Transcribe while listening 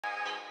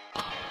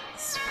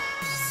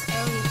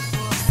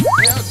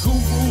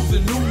the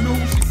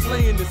new, she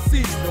slaying the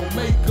city. No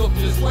makeup,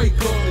 just wake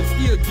up and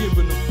still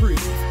giving them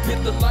pretty.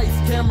 Hit the lights,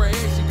 camera,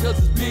 action, cause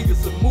it's big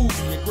as a movie.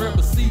 And grab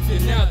a seat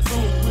and now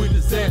tune with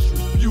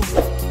Disastrous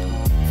Beauty.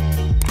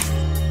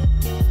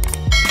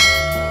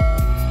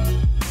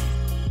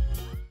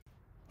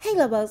 Hey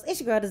Lobos, it's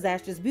your girl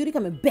Disastrous Beauty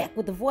coming back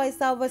with the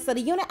voiceover. So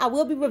the unit I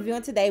will be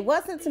reviewing today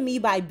was sent to me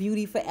by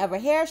Beauty Forever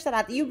Hair. Shout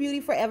out to you,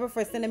 Beauty Forever,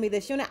 for sending me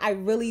this unit. I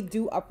really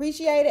do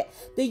appreciate it.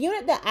 The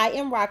unit that I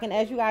am rocking,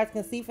 as you guys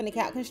can see from the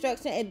cap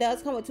construction, it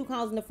does come with 2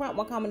 combs in the front,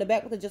 1 comb in the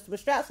back with adjustable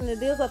straps, and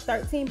it is a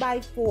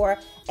 13x4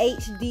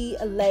 HD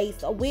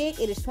lace wig.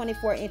 It is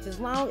 24 inches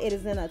long. It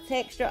is in a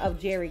texture of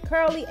Jerry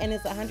Curly, and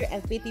it's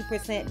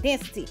 150%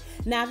 density.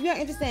 Now, if you're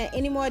interested in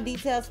any more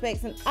detailed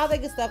specs and all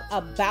that good stuff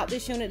about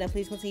this unit, then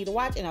please continue to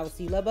watch, and I will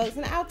see you love bugs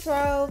in the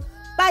outro.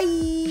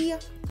 Bye.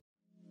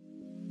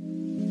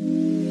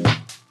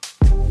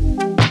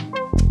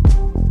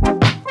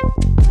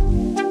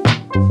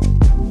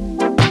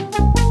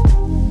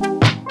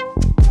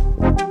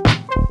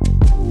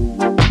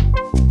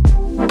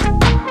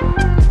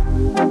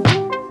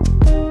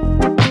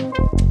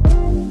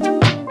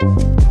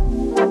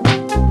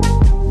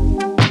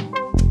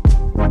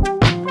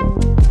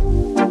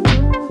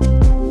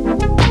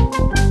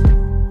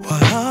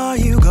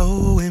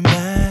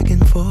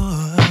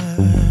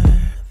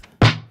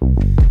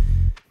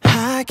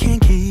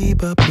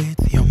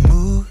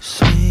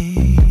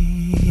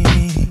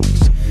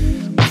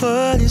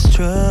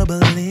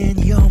 Trouble in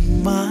your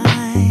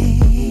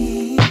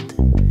mind.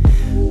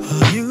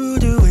 Are you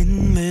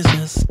doing this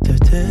just to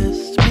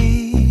test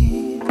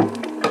me?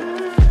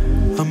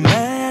 I'm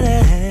bad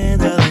at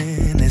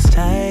handling this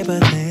type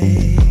of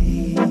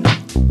thing.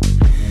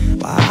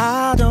 Why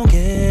I don't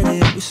get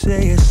it, you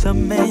say it's a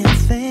man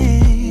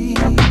thing.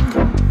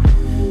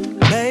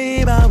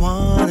 Babe, I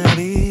wanna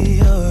be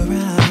your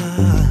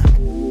rock.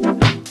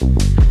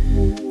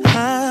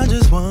 I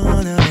just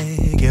wanna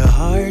make your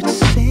heart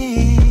sing.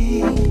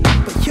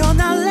 You're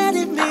not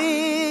letting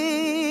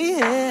me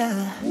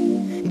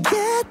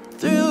get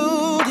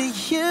through to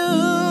you.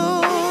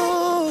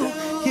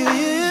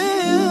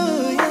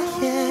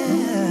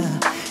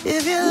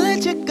 If you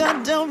let your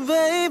guard down,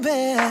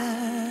 baby,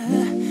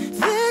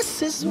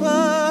 this is what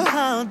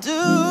I'll do.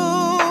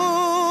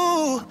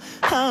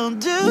 I'll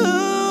do.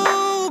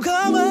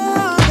 Come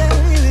on,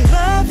 baby.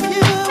 Love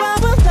you, I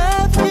will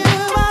love you.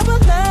 I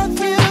will love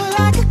you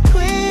like a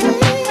queen.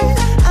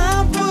 I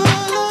will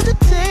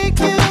undertake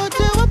you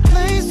to a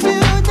place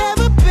you've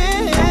never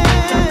been.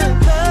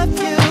 Love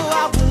you,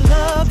 I will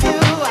love you.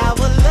 I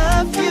will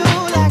love you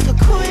like a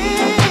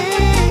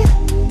queen.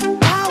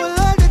 I will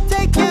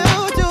undertake you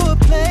to a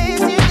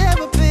place you've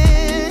never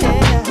been.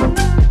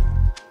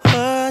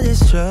 What is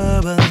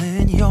trouble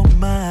in your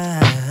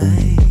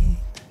mind?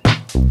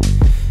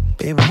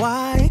 Baby,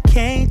 why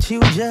can't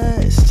you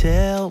just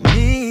tell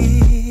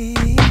me?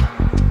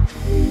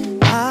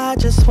 I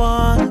just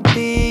wanna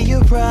be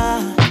your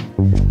bride.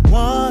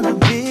 Wanna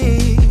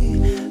be,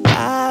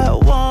 I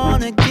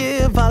wanna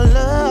give our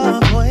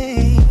love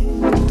away.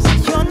 So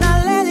you're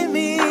not letting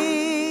me,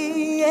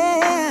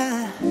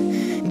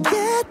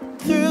 get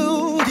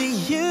through to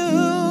you.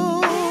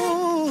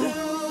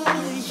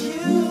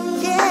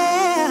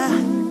 Yeah,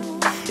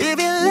 if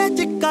you let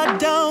your guard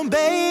down,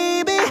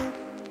 baby,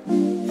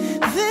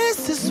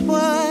 this is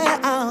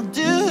what I'll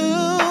do.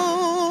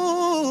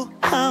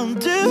 I'll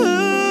do.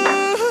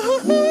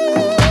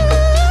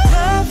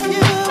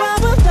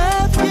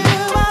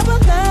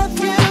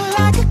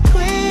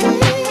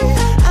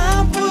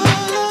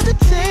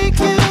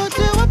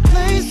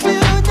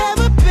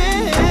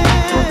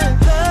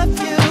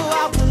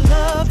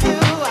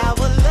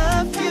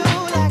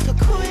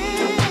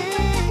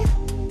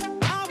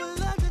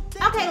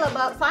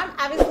 So I'm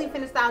obviously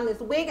finished styling this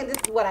wig, and this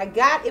is what I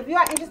got. If you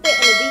are interested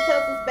in the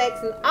details and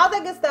specs and all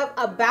that good stuff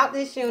about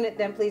this unit,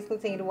 then please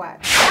continue to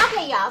watch.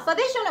 Okay, y'all, so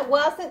this unit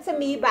was sent to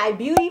me by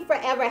Beauty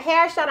Forever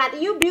Hair. Shout out to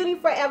you, Beauty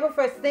Forever,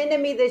 for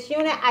sending me this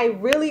unit. I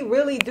really,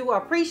 really do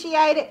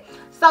appreciate it.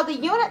 So the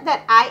unit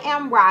that I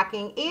am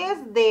rocking is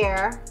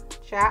their,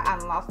 child, I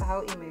lost the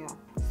whole email.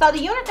 So the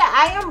unit that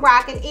I am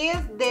rocking is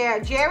their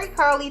Jerry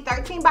Curly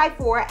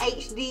 13x4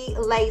 HD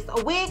lace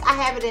wig. I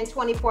have it in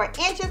 24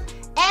 inches.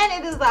 And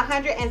it is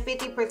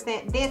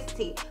 150%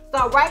 density.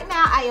 So right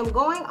now I am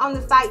going on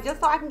the site just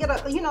so I can get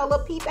a little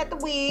peep at the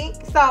wig.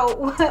 So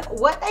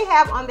what they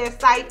have on their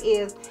site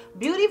is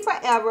Beauty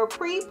Forever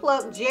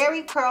Pre-Plucked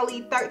Jerry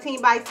Curly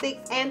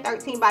 13x6 and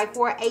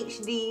 13x4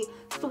 HD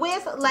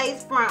Swiss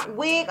lace front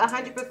wig,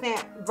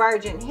 100%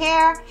 virgin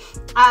hair.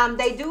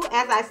 They do,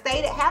 as I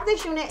stated, have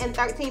this unit in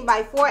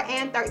 13x4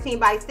 and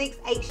 13x6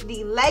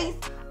 HD lace.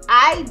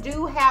 I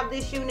do have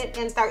this unit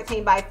in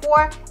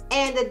 13x4,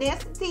 and the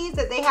densities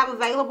that they have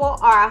available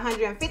are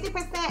 150%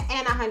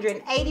 and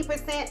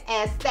 180%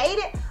 as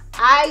stated.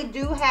 I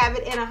do have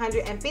it in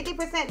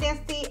 150%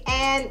 density,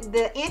 and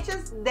the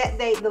inches that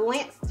the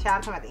lengths, child,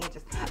 I'm talking about the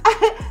inches.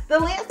 The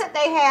lengths that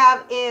they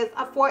have is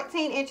a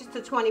 14 inches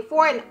to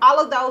 24, and all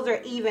of those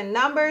are even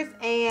numbers.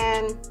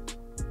 And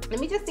let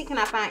me just see, can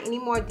I find any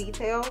more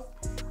details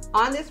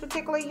on this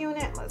particular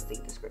unit. Let's see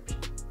description.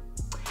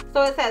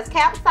 So it says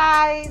cap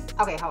size.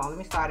 Okay, hold on, let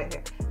me start it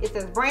here. It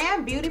says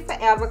brand Beauty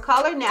Forever,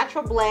 color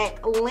natural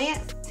black,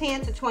 length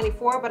 10 to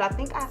 24, but I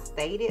think I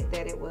stated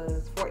that it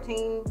was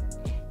 14.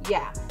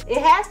 Yeah,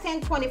 it has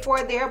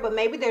 10-24 there, but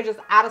maybe they're just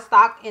out of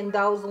stock in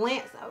those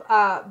lengths.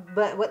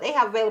 But what they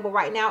have available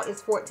right now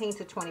is 14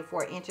 to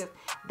 24 inches.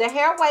 The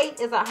hair weight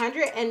is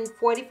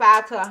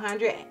 145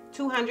 to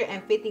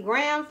 250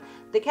 grams.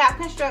 The cap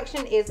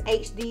construction is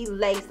HD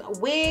lace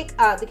wig.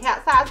 The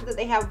cap size that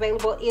they have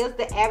available is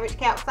the average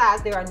cap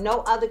size. There are no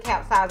other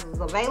cap sizes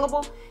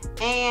available.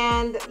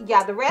 And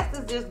yeah, the rest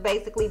is just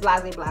basically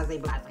blase, blase,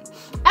 blase.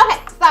 Okay,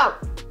 so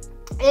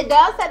it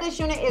does say this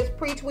unit is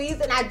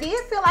pre-tweezed, and I did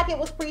feel like it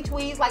was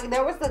pre-tweezed. Like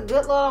there was a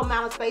good little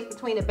amount of space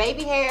between the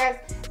baby hairs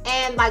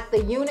and like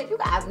the unit. You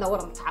guys know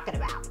what I'm talking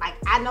about. Like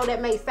I know that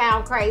may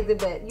sound crazy,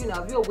 but you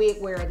know, if you're a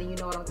wig wearer, then you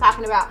know what I'm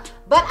talking about.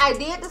 But I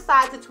did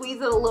decide to tweeze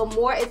it a little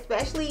more,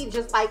 especially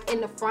just like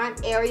in the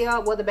front area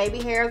where the baby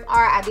hairs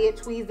are. I did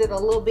tweeze it a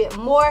little bit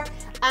more.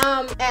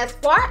 As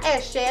far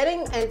as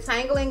shedding and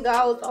tangling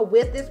goes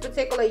with this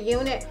particular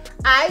unit,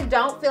 I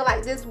don't feel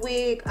like this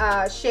wig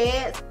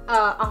sheds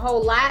a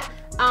whole lot.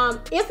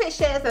 If it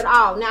sheds at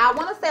all. Now I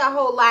want to say a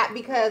whole lot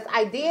because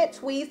I did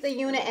tweeze the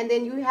unit, and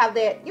then you have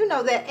that, you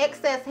know, that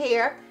excess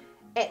hair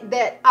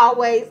that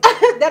always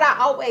that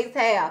I always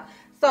have.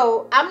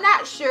 So I'm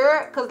not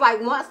sure, because like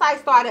once I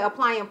started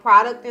applying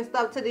product and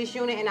stuff to this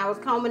unit and I was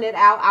combing it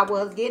out, I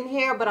was getting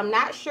hair, but I'm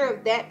not sure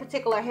if that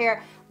particular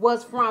hair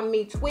was from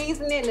me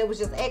tweezing it and it was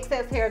just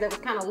excess hair that was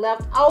kind of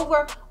left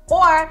over,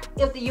 or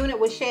if the unit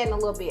was shedding a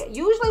little bit.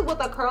 Usually with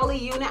a curly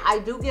unit, I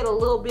do get a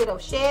little bit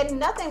of shedding.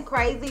 Nothing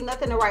crazy,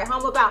 nothing to write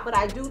home about, but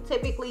I do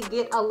typically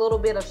get a little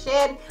bit of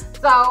shedding.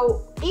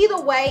 So either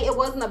way, it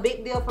wasn't a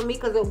big deal for me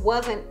because it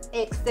wasn't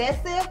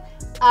excessive.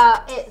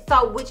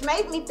 Which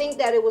made me think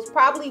that it was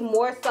probably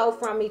more so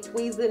from me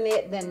tweezing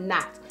it than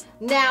not.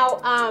 Now,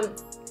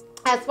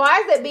 as far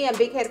as it being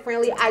big head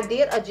friendly, I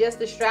did adjust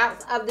the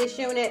straps of this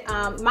unit.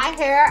 My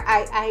hair,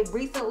 I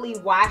recently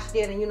washed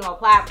it and, you know,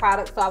 applied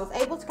product, so I was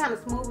able to kind of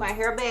smooth my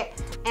hair back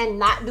and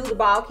not do the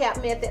ball cap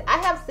method. I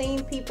have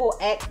seen people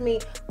ask me,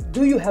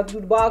 do you have to do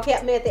the ball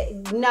cap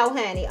method? No,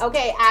 honey.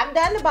 Okay, I've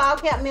done the ball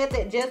cap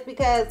method just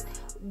because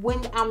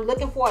when I'm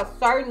looking for a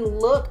certain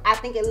look, I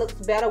think it looks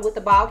better with the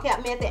ball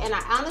cap method, and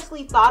I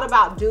honestly thought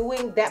about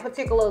doing that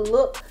particular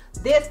look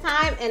this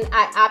time, and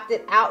I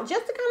opted out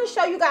just to kind of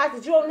show you guys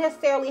that you don't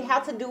necessarily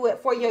have to do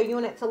it for your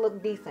unit to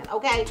look decent.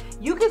 Okay,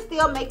 you can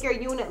still make your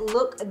unit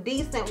look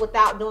decent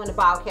without doing the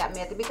ball cap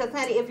method, because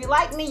honey, if you're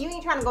like me, you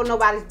ain't trying to go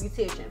nobody's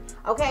beautician.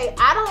 Okay,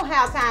 I don't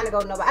have time to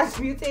go nobody's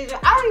beautician.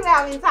 I don't even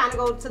have any time to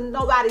go to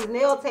nobody's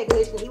nail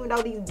technician, even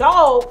though these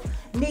dogs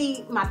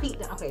need my feet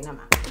done. Okay, never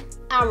mind,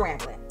 I'm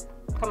rambling.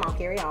 Come on,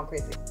 carry on,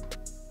 Chrissy.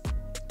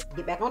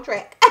 Get back on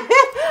track.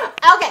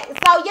 Okay,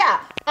 so yeah,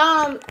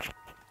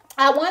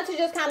 I wanted to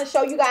just kind of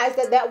show you guys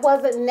that that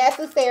wasn't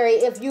necessary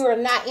if you are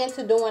not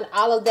into doing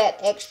all of that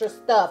extra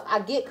stuff. I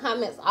get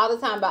comments all the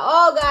time about,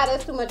 oh God,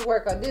 that's too much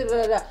work, or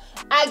da-da-da-da.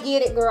 I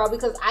get it, girl,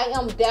 because I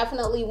am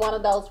definitely one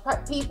of those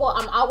people.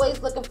 I'm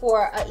always looking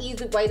for an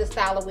easy way to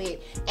style a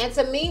wig. And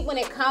to me, when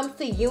it comes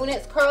to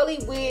units, curly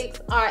wigs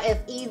are as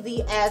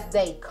easy as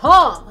they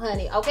come,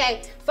 honey,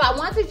 okay? So I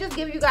want to just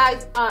give you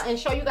guys and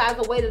show you guys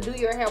a way to do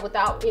your hair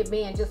without it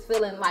being just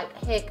feeling like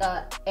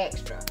hecka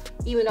extra.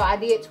 Even though I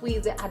did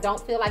tweeze it, I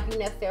don't feel like you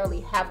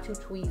necessarily have to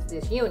tweeze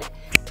this unit.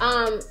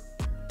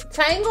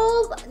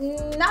 Tangles,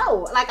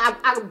 no. Like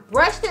I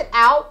brushed it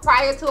out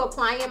prior to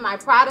applying my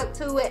product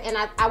to it, and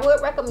I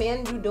would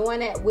recommend you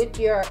doing it with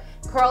your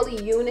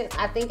curly units.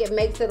 I think it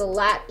makes it a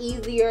lot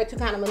easier to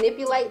kind of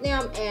manipulate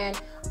them, and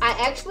I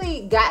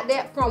actually got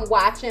that from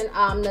watching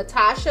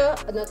Natasha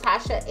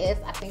S,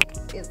 I think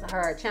is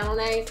her channel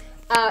name.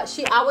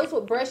 She always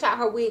would brush out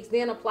her wigs,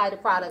 then apply the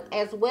product,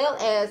 as well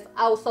as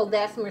also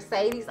that's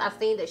Mercedes. I've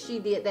seen that she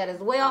did that as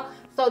well.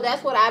 So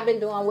that's what I've been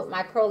doing with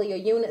my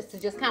curlier units, to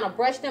just kind of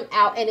brush them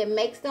out, and it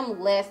makes them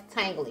less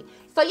tangly.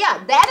 So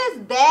yeah, that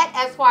is that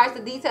as far as the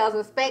details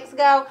and specs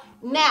go.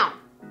 Now,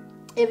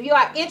 if you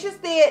are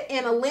interested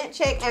in a lint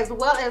check as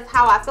well as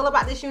how I feel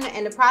about this unit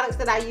and the products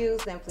that I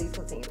use, then please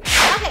continue.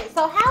 Okay,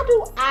 so how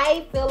do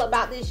I feel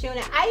about this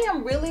unit? I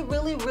am really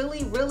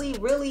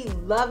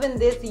loving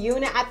this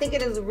unit. I think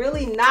it is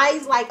really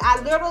nice. Like,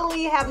 I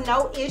literally have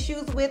no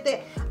issues with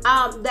it.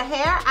 The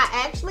hair,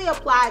 I actually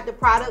applied the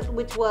product,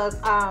 which was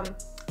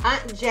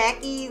Aunt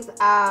Jackie's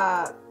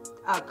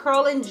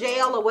curling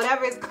gel or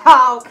whatever it's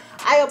called.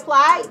 I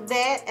applied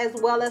that as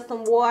well as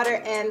some water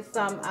and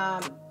some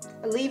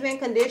leave-in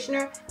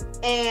conditioner,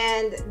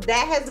 and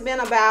that has been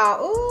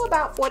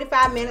about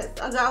 45 minutes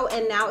ago,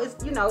 and now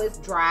it's, you know, it's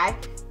dry,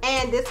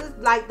 and this is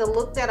like the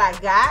look that I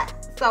got.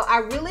 So I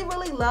really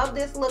love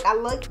this look. I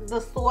like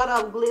the sort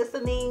of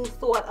glistening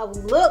sort of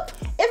look.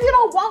 If you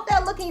don't want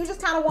that look and you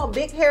just kind of want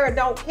big hair or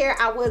don't care,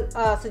 I would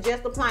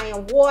suggest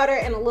applying water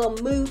and a little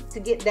mousse to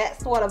get that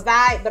sort of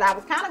vibe. But I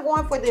was kind of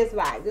going for this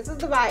vibe. This is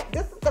the vibe.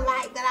 This is the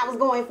vibe that I was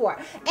going for,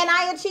 and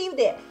I achieved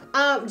it.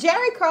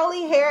 Jerry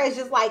curly hair is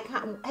just like,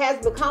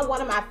 has become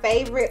one of my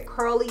favorite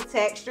curly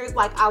textures.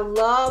 Like, I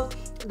love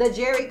the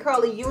Jerry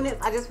curly units.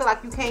 I just feel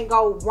like you can't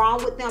go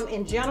wrong with them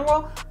in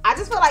general. I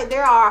just feel like they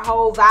are a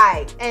whole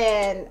vibe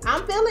and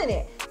I'm feeling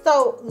it.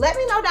 So let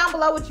me know down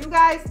below what you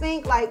guys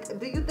think. Like,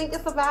 do you think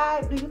it's a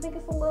vibe? Do you think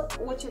it's a look?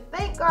 What you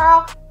think,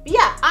 girl? But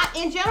yeah,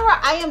 in general,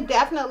 I am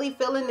definitely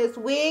feeling this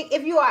wig.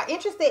 If you are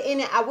interested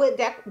in it, I would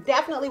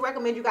definitely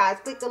recommend you guys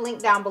click the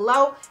link down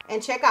below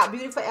and check out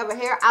Beauty Forever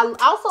Hair. I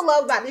also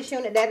love about this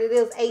unit that it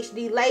is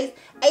HD lace.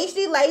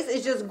 HD lace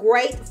is just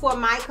great for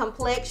my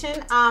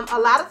complexion. A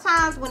lot of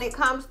times when it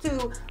comes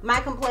to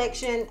my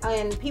complexion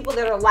and people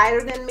that are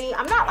lighter than me,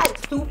 I'm not like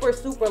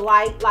super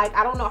light. Like,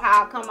 I don't know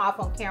how I come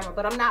off on camera,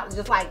 but I'm not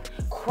just like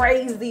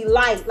crazy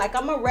light. Like,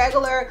 I'm a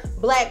regular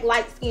black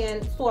light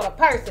skinned sort of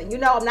person. You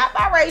know, I'm not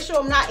biracial,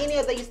 I'm not any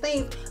of these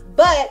things,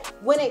 but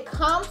when it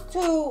comes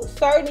to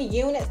certain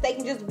units, they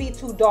can just be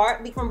too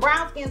dark, from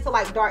brown skin to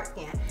like dark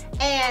skin.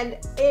 And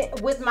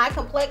with my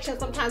complexion,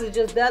 sometimes it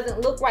just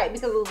doesn't look right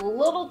because it's a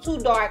little too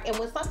dark. And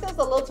when something's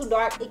a little too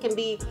dark, it can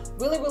be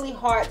really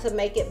hard to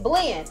make it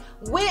blend,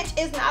 which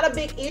is not a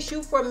big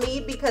issue for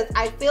me because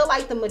I feel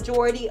like the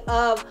majority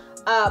of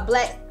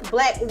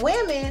black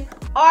women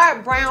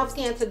are brown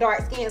skin to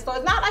dark skin. So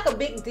it's not like a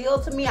big deal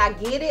to me. I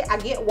get it. I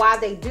get why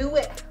they do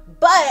it,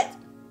 but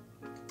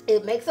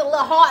it makes it a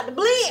little hard to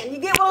blend. You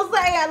get what I'm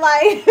saying?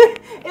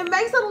 Like, it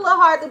makes it a little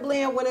hard to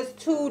blend when it's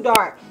too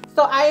dark.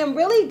 So I am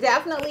really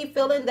definitely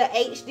feeling the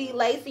HD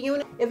lace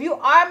unit. If you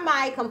are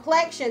my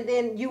complexion,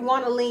 then you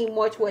want to lean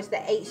more towards the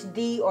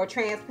HD or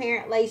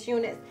transparent lace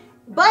units.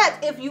 But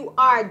if you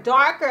are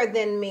darker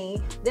than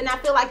me, then I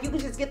feel like you can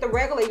just get the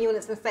regular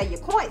units and save your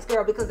points,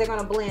 girl, because they're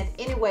going to blend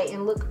anyway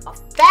and look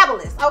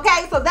fabulous.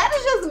 Okay, so that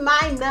is just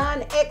my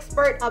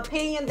non-expert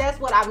opinion. That's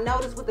what I've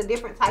noticed with the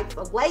different types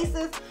of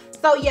laces.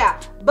 So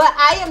yeah, but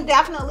I am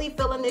definitely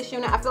feeling this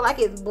unit. I feel like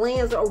it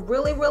blends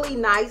really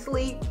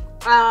nicely.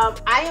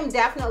 I am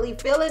definitely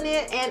feeling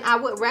it and I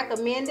would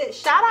recommend it.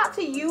 Shout out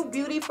to you,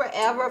 Beauty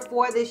Forever,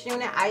 for this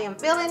unit. I am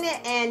feeling it.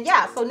 And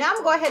yeah, so now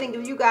I'm going to go ahead and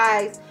give you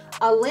guys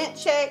a lint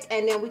check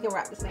and then we can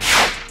wrap this thing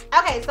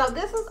up. Okay, so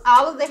this is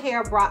all of the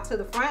hair brought to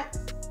the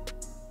front.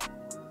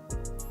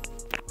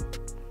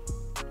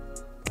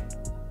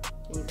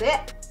 Here's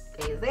it.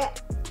 Here's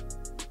it.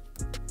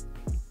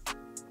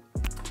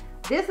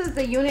 This is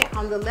the unit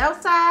on the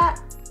left side.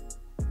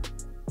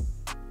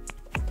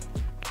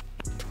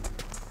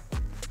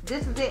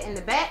 This is it in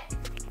the back.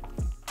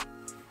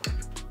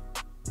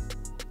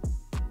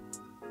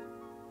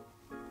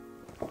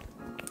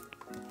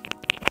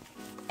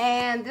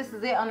 And this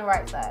is it on the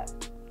right side.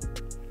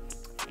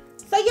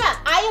 So yeah,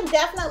 I am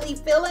definitely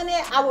feeling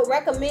it. I would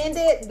recommend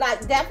it.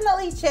 Like,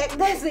 definitely check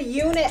this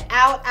unit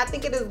out. I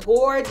think it is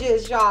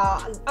gorgeous,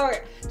 y'all.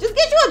 Or just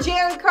get you a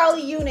Jerry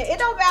curly unit. It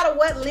don't matter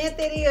what length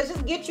it is.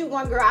 Just get you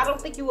one, girl. I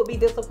don't think you would be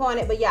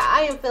disappointed. But yeah,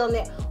 I am feeling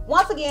it.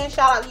 Once again,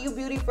 shout out to you,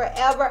 Beauty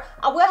Forever.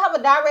 I will have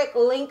a direct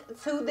link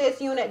to this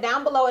unit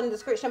down below in the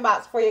description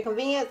box for your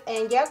convenience.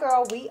 And yeah,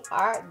 girl, we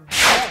are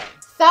done.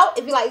 So,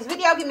 if you like this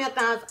video, give me a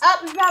thumbs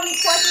up. If you have any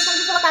questions or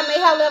you feel like I may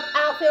have left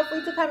out, feel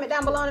free to comment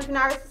down below. And if you're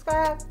not already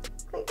subscribed,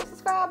 click the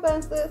subscribe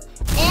button, sis.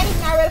 And if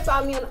you're not ready to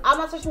follow me on all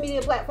my social media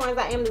platforms,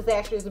 I am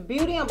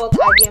DizastrousBeauty on both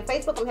IG and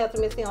Facebook. I'm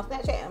Helping Missy on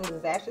Snapchat. I'm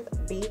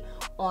DizastrousB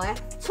on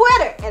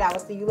Twitter. And I will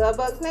see you love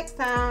bugs next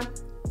time.